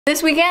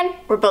This weekend,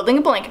 we're building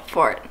a blanket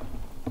fort.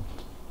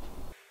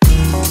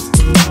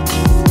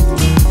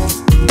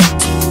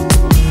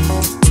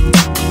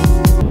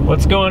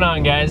 What's going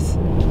on, guys?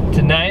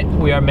 Tonight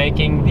we are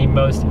making the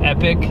most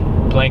epic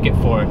blanket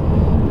fort.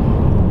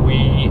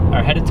 We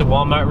are headed to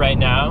Walmart right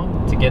now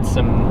to get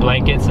some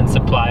blankets and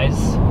supplies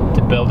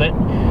to build it.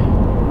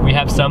 We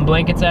have some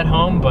blankets at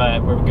home,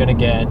 but we're gonna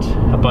get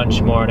a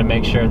bunch more to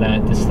make sure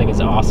that this thing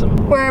is awesome.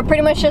 We're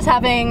pretty much just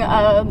having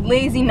a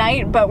lazy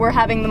night, but we're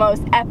having the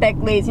most epic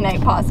lazy night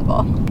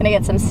possible. Gonna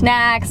get some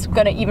snacks,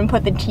 gonna even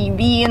put the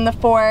TV in the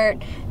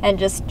fort, and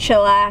just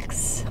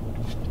chillax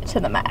to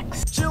the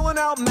max. Chilling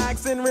out,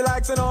 maxing,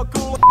 relaxing, all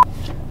cool.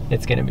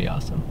 It's gonna be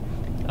awesome.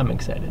 I'm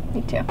excited.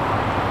 Me too.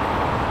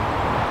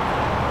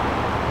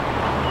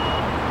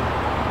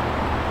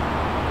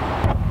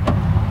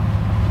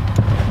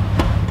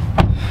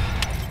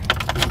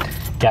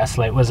 Gas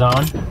light was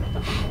on.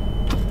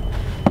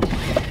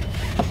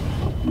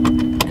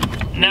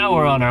 Now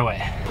we're on our way.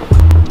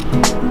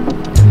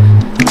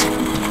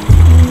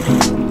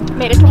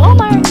 Made it to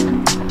Walmart.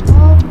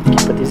 You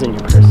can put these in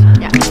your purse.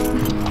 Yeah.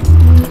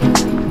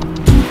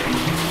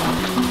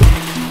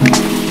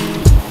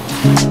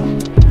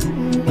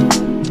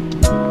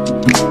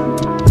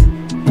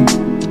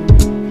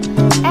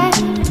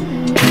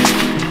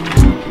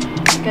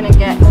 Gonna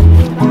get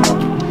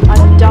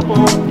a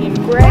double in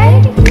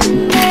gray.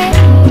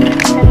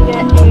 Gonna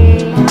get a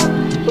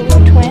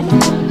blue twin.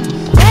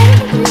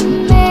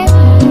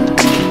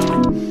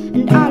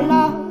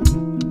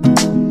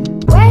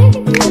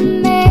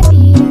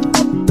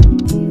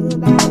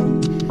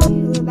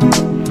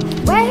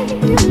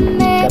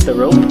 Got the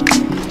rope. I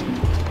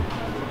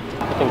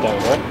think that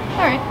would work.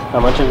 Alright. How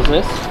much is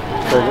this?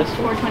 For this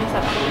one?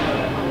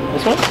 $4.27.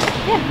 This one?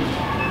 Yeah.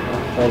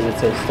 Why does it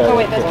say start? Oh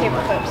wait, that's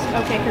paper clips.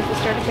 Okay, because the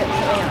starter kit's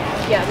something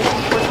else. Yeah, this is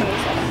 $4.27.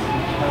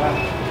 I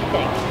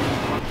think.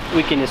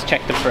 We can just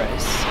check the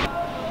price.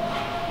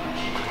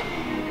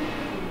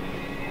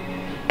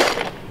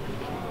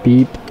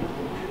 Beep.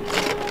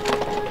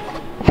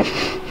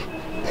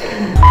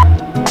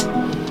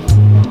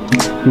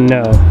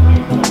 No.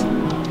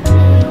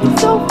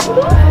 It's so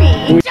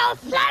fluffy. So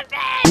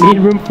fluffy! We need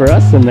room for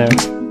us in there.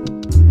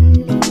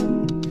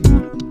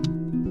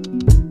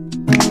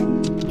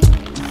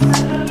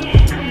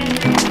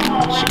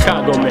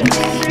 Chicago mix.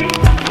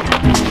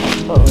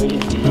 Oh,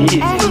 easy,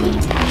 easy.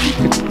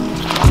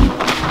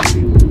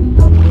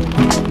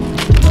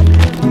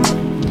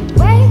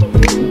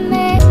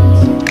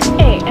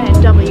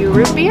 A&W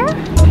root beer.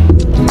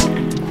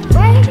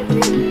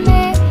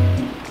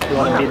 You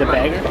want to be the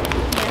bagger?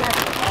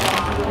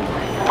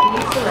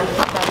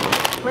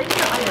 Place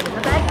your item in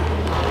the bag.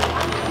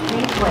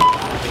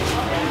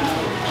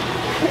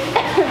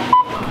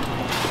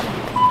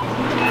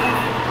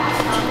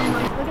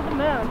 Look at the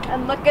moon and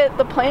look at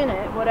the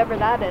planet, whatever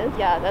that is.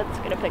 Yeah, that's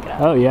gonna pick it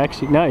up. Oh, you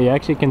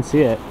actually can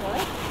see it. Really?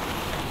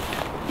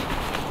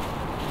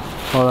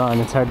 Hold on,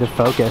 it's hard to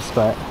focus,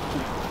 but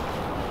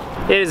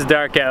it is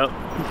dark out.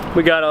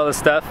 We got all the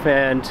stuff,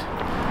 and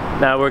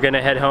now we're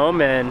gonna head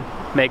home and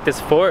make this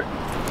fort.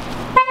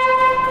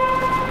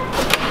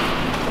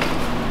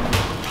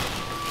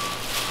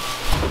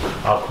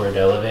 Awkward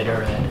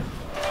elevator ride.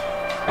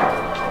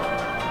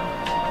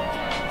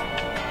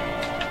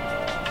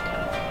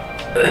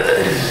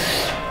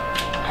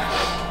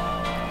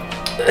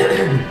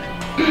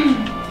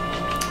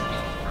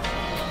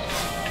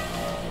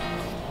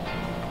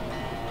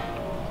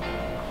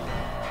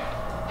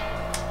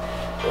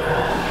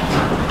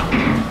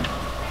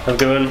 I'm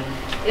doing.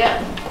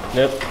 Yeah.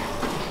 Yep.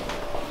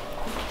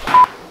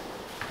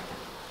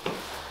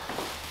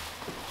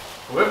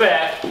 We're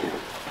back.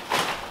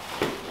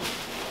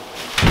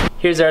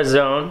 Here's our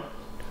zone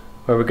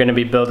where we're going to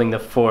be building the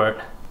fort,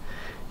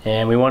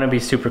 and we want to be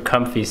super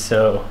comfy,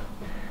 so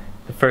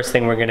the first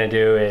thing we're going to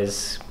do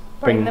is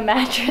Bring the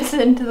mattress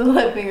into the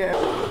living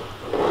room.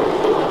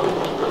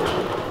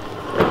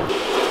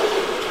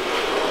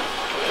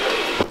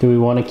 Do we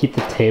want to keep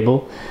the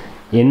table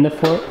in the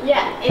fort?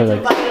 Yeah, it's Or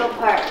a vital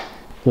part.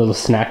 Little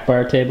snack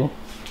bar table?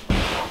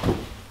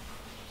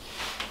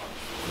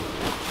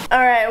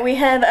 Alright, we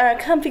have our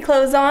comfy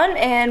clothes on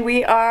and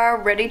we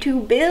are ready to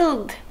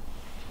build.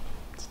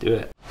 Let's do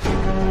it.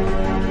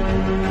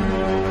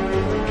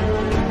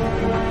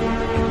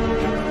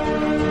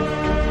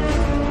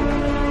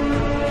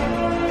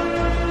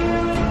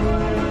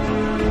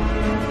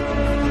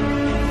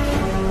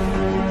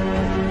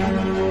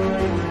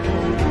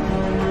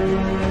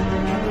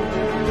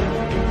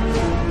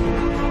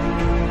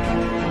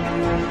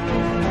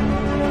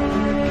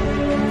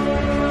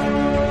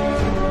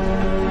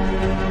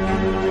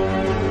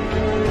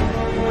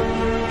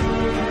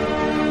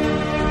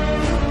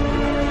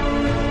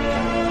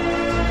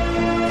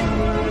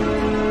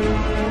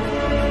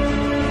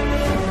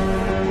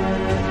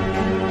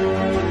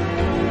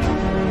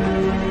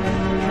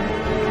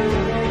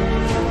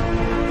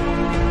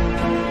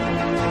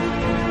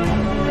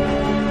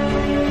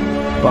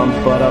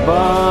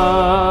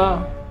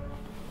 Bum-ba-da-ba.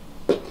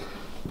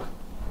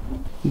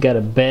 Got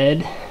a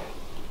bed.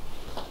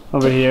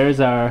 Over here is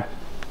our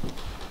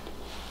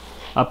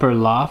upper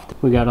loft.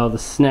 We got all the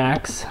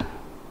snacks,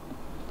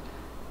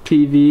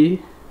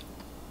 TV.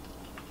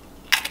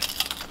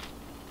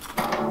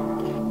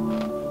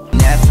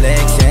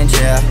 Netflix and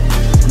chill.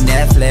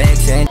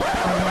 Netflix and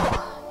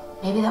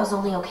Maybe that was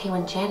only okay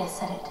when Janice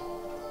said it.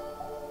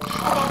 I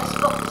have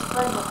this book, this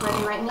friend book where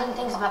they write mean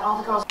things about all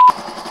the girls.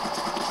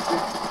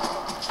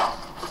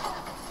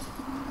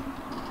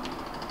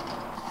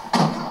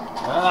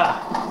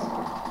 Ah.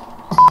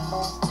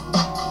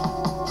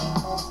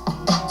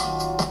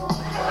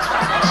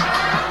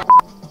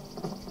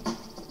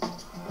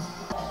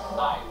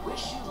 I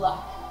wish you luck.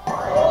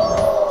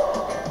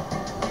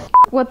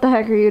 What the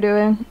heck are you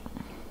doing?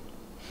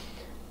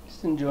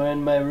 Just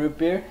enjoying my root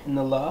beer in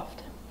the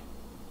loft.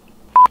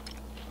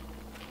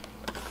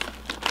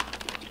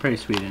 It's pretty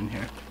sweet in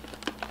here.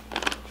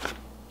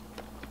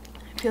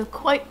 I feel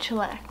quite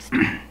chillaxed.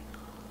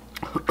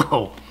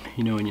 Oh,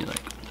 you know when you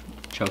like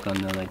choke on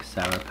the like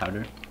sour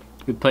powder?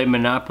 We played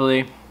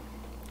Monopoly.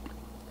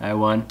 I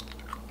won.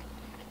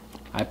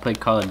 I played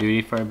Call of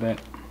Duty for a bit.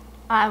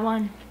 I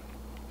won.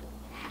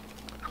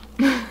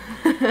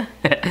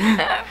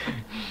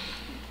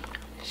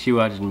 She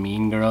watched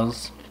Mean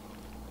Girls.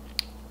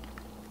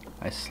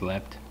 I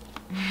slept.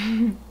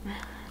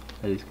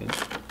 That is good.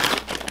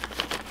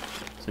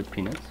 Is there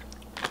peanuts?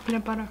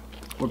 Peanut butter.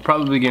 We're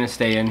probably gonna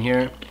stay in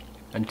here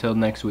until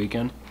next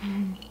weekend.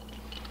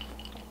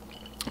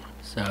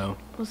 So,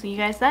 We'll see you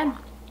guys then.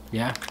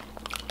 yeah.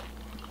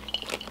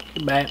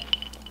 Goodbye.